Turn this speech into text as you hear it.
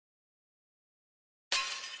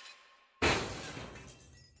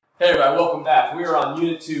Hey everybody, welcome back. We are on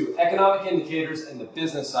Unit 2, Economic Indicators and the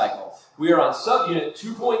Business Cycle. We are on Subunit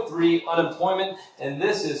 2.3, Unemployment, and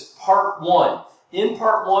this is Part 1. In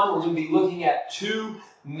Part 1, we're going to be looking at two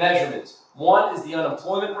measurements. One is the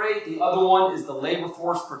unemployment rate, the other one is the labor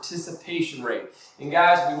force participation rate. And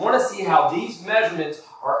guys, we want to see how these measurements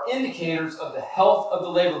are indicators of the health of the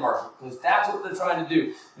labor market, because that's what they're trying to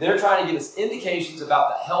do. They're trying to give us indications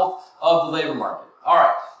about the health of the labor market. All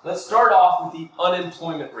right, let's start off with the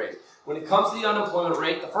unemployment rate. When it comes to the unemployment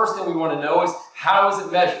rate, the first thing we want to know is how is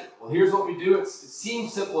it measured? Well, here's what we do. It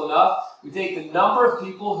seems simple enough. We take the number of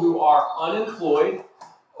people who are unemployed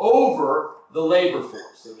over the labor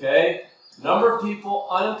force, okay? Number of people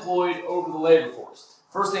unemployed over the labor force.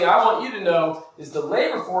 First thing I want you to know is the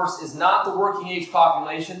labor force is not the working age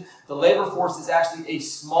population. The labor force is actually a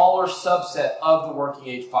smaller subset of the working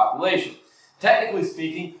age population. Technically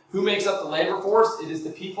speaking, who makes up the labor force? It is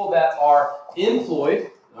the people that are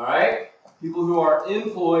employed, all right? People who are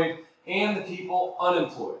employed and the people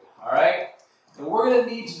unemployed, all right? And we're going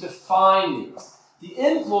to need to define these. The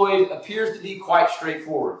employed appears to be quite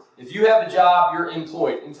straightforward. If you have a job, you're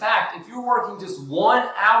employed. In fact, if you're working just 1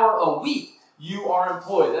 hour a week, you are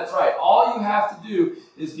employed. That's right. All you have to do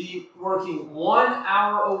is be working 1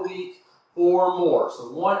 hour a week or more.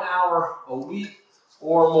 So 1 hour a week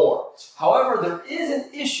or more. However, there is an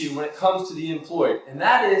issue when it comes to the employed, and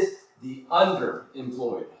that is the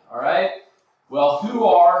underemployed, all right? Well, who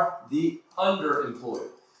are the underemployed?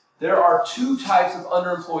 There are two types of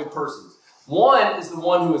underemployed persons. One is the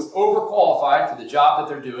one who is overqualified for the job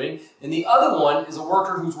that they're doing, and the other one is a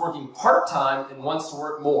worker who's working part-time and wants to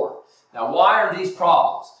work more. Now, why are these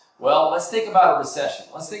problems? Well, let's think about a recession.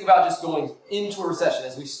 Let's think about just going into a recession.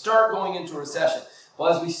 As we start going into a recession,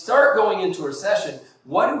 well, as we start going into a recession,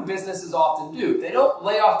 what do businesses often do? They don't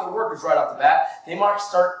lay off their workers right off the bat. They might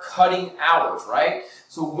start cutting hours, right?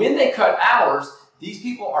 So when they cut hours, these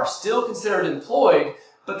people are still considered employed,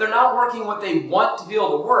 but they're not working what they want to be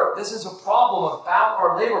able to work. This is a problem about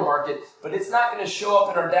our labor market, but it's not going to show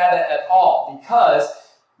up in our data at all because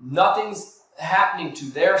nothing's happening to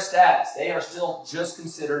their status. They are still just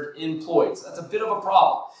considered employed. So that's a bit of a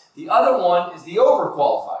problem. The other one is the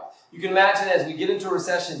overqualified. You can imagine as we get into a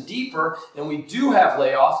recession deeper and we do have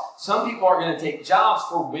layoffs, some people are going to take jobs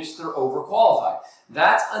for which they're overqualified.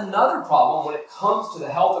 That's another problem when it comes to the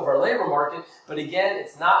health of our labor market, but again,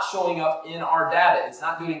 it's not showing up in our data. It's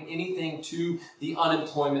not doing anything to the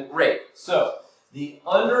unemployment rate. So the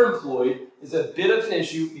underemployed is a bit of an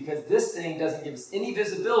issue because this thing doesn't give us any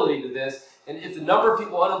visibility to this, and if the number of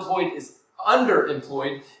people underemployed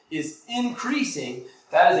is increasing,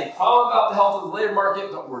 that is a problem about the health of the labor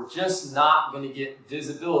market, but we're just not going to get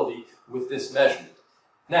visibility with this measurement.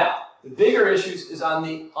 Now, the bigger issues is on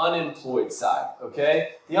the unemployed side,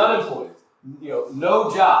 okay? The unemployed,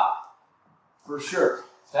 no job, for sure.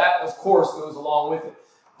 That, of course, goes along with it.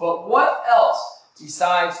 But what else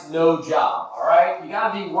besides no job, all right? You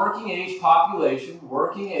got to be working age population,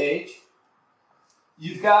 working age.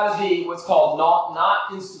 You've got to be what's called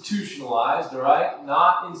not institutionalized, all right?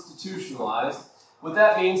 Not institutionalized. What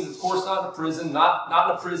that means is, of course, not in a prison, not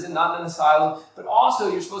in an asylum, but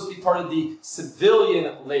also you're supposed to be part of the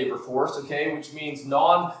civilian labor force, okay, which means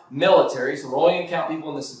non-military, so we're only going to count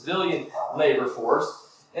people in the civilian labor force.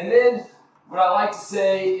 And then what I like to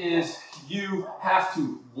say is you have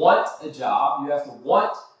to want a job, you have to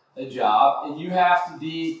want a job, and you have to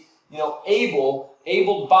be,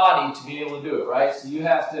 able-bodied to be able to do it, right? So you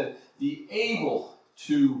have to be able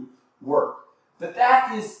to work. But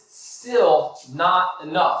that is still not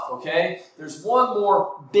enough, okay? There's one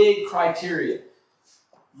more big criteria.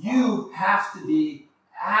 You have to be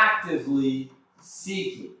actively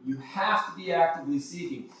seeking. You have to be actively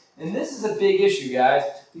seeking. And this is a big issue, guys,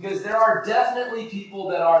 because there are definitely people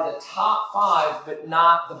that are the top 5, but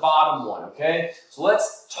not the bottom one, okay? So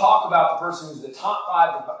let's talk about the person who's the top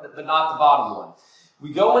 5, but not the bottom one.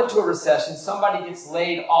 We go into a recession, somebody gets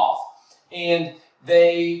laid off, and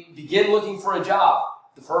they begin looking for a job.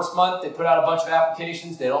 The first month, they put out a bunch of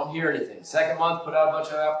applications, they don't hear anything. Second month, put out a bunch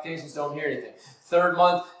of applications, don't hear anything. Third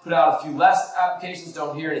month, put out a few less applications,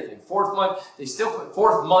 don't hear anything. Fourth month, they still put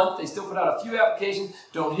out a few applications,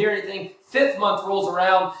 don't hear anything. Fifth month rolls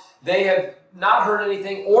around, they have not heard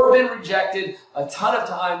anything or been rejected a ton of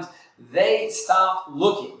times. They stop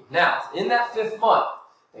looking. Now, in that 5th month,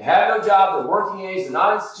 they have no job, they're working age, they're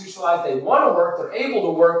not institutionalized, they want to work, they're able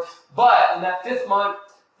to work, but in that 5th month,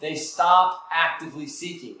 they stop actively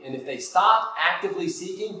seeking. And if they stop actively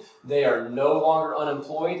seeking, they are no longer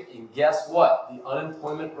unemployed. And guess what? The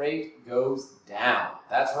unemployment rate goes down.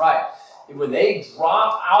 That's right. when they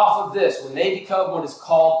drop off of this, when they become what is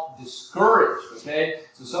called discouraged, okay?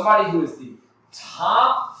 So somebody who is the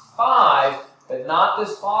top 5, but not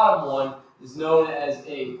this bottom one, is known as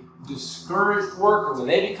a discouraged worker. When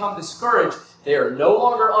they become discouraged, they are no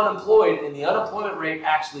longer unemployed, and the unemployment rate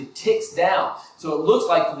actually ticks down. So it looks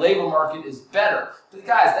like the labor market is better. But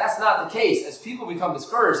guys, that's not the case. As people become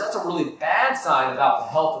discouraged, that's a really bad sign about the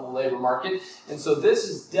health of the labor market. And so this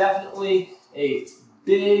is definitely a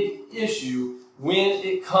big issue when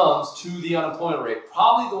it comes to the unemployment rate.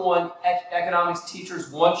 Probably the one economics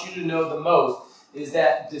teachers want you to know the most is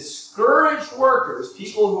that discouraged workers,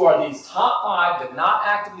 people who are these top 5 but not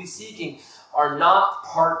actively seeking, are not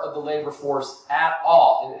part of the labor force at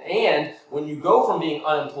all. And when you go from being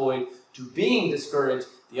unemployed to being discouraged,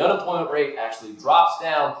 the unemployment rate actually drops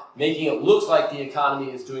down, making it look like the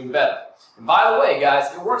economy is doing better. And by the way,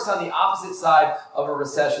 guys, it works on the opposite side of a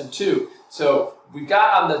recession too. So we've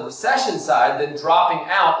got on the recession side, then dropping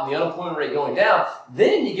out and the unemployment rate going down.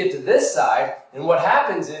 Then you get to this side, and what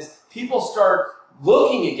happens is people start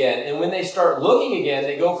looking again. And when they start looking again,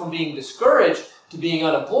 they go from being discouraged to being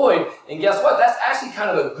unemployed. And guess what? That's actually kind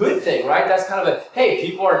of a good thing, right? That's kind of a, hey,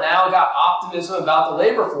 people are now got optimism about the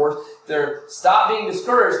labor force. They're stopped being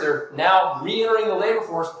discouraged. They're now re-entering the labor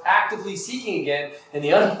force, actively seeking again, and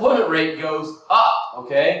the unemployment rate goes up,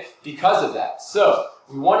 okay, because of that. So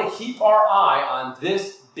we want to keep our eye on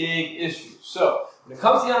this big issue. So when it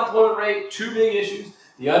comes to the unemployment rate, 2 big issues.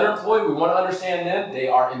 The underemployed, we want to understand them. They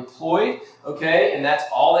are employed, okay, and that's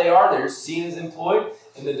all they are. They're seen as employed.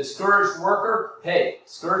 And the discouraged worker, hey,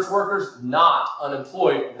 discouraged workers not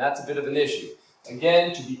unemployed, and that's a bit of an issue.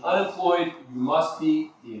 Again, to be unemployed, you must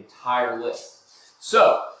be the entire list.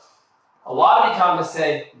 So, a lot of economists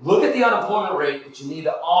say, look at the unemployment rate, but you need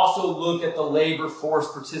to also look at the labor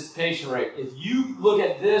force participation rate. If you look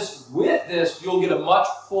at this with this, you'll get a much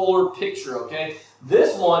fuller picture, okay?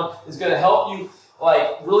 This one is going to help you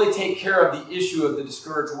really take care of the issue of the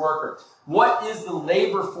discouraged worker. What is the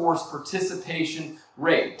labor force participation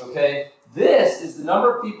rate, okay? This is the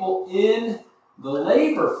number of people in the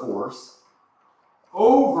labor force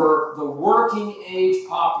over the working age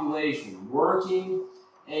population. Working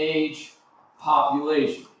age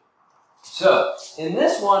population. So, in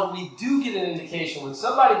this one, we do get an indication when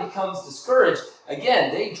somebody becomes discouraged,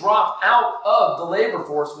 again, they drop out of the labor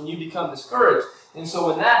force when you become discouraged. And so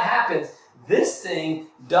when that happens, this thing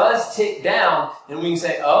does tick down, and we can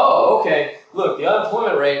say, oh, okay, look, the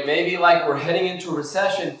unemployment rate, maybe like we're heading into a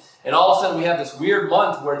recession, and all of a sudden we have this weird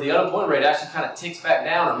month where the unemployment rate actually kind of ticks back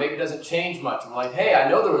down, or maybe doesn't change much. We're like, hey, I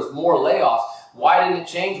know there was more layoffs. Why didn't it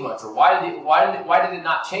change much? Or why did it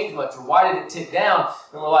not change much? Or why did it tick down?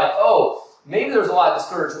 And we're like, oh, maybe there's a lot of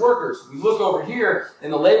discouraged workers. We look over here,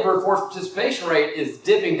 and the labor force participation rate is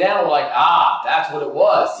dipping down. We're like, ah, that's what it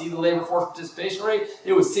was. See the labor force participation rate?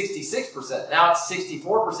 It was 66%. Now it's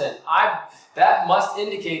 64%. That must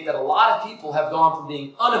indicate that a lot of people have gone from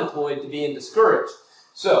being unemployed to being discouraged.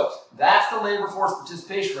 So that's the labor force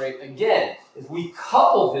participation rate. Again, if we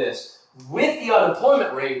couple this with the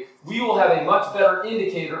unemployment rate, we will have a much better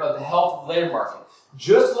indicator of the health of the labor market.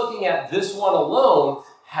 Just looking at this one alone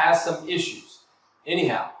has some issues.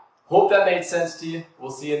 Anyhow, hope that made sense to you.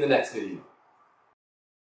 We'll see you in the next video.